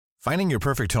Finding your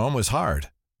perfect home was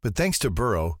hard, but thanks to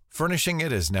Burrow, furnishing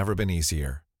it has never been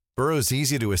easier. Burrow's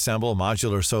easy-to-assemble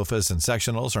modular sofas and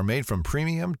sectionals are made from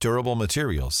premium, durable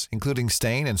materials, including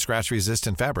stain and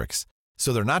scratch-resistant fabrics.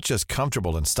 So they're not just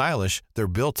comfortable and stylish, they're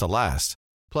built to last.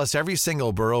 Plus, every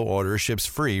single Burrow order ships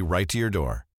free right to your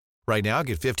door. Right now,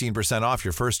 get 15% off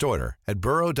your first order at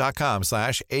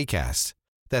burrow.com/ACAST.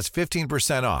 That's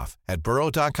 15% off at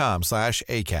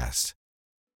burrow.com/ACAST.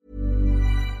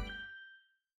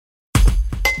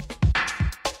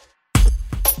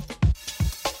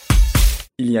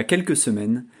 Il y a quelques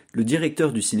semaines, le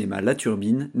directeur du cinéma La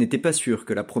Turbine n'était pas sûr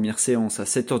que la première séance à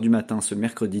 7h du matin ce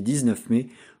mercredi 19 mai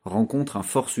rencontre un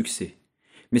fort succès.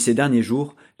 Mais ces derniers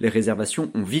jours, les réservations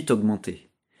ont vite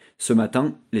augmenté. Ce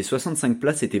matin, les 65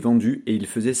 places étaient vendues et il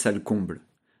faisait salle comble.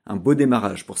 Un beau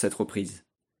démarrage pour cette reprise.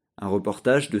 Un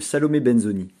reportage de Salomé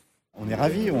Benzoni. On est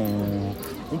ravis,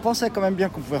 on pensait quand même bien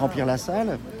qu'on pouvait remplir la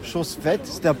salle. Chose faite,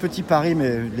 c'était un petit pari,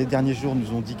 mais les derniers jours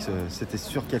nous ont dit que c'était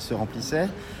sûr qu'elle se remplissait.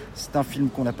 C'est un film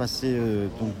qu'on a passé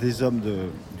donc des hommes du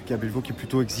Cabelvo qui est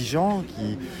plutôt exigeant,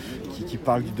 qui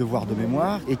parle du devoir de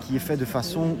mémoire et qui est fait de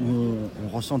façon où on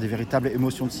ressent des véritables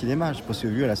émotions de cinéma. Je sais pas si vous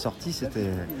avez vu à la sortie,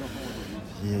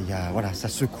 voilà, ça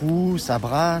secoue, ça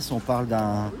brasse, on parle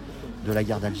de la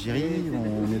guerre d'Algérie,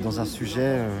 on est dans un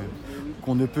sujet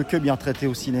qu'on ne peut que bien traiter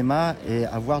au cinéma et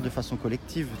avoir de façon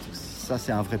collective. Ça,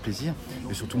 c'est un vrai plaisir.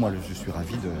 Et surtout, moi, je suis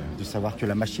ravi de savoir que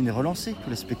la machine est relancée, que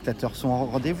les spectateurs sont au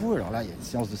rendez-vous. Alors là, il y a une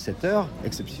séance de 7 heures,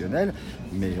 exceptionnelle,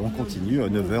 mais on continue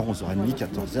 9h, 11h30,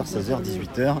 14h, 16h,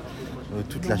 18h,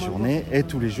 toute la journée et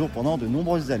tous les jours pendant de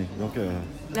nombreuses années. Donc,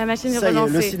 la machine est ça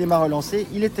relancée. Y est, le cinéma relancé,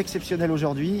 il est exceptionnel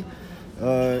aujourd'hui.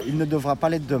 Il ne devra pas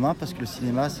l'être demain parce que le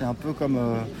cinéma, c'est un peu comme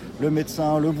le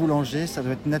médecin, le boulanger. Ça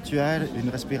doit être naturel, une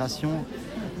respiration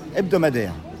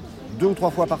hebdomadaire. 2 ou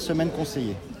 3 fois par semaine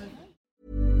conseillé.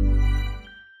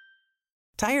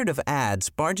 Tired of ads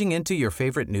barging into your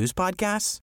favorite news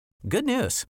podcasts? Good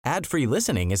news. Ad-free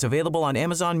listening is available on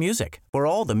Amazon Music for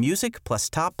all the music plus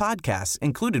top podcasts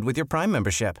included with your Prime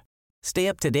membership. Stay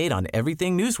up to date on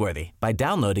everything newsworthy by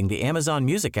downloading the Amazon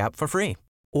Music app for free.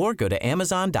 Or go to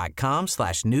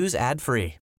amazon.com/news ad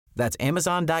free. That's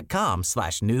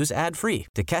amazon.com/news ad free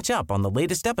to catch up on the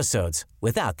latest episodes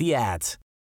without the ads.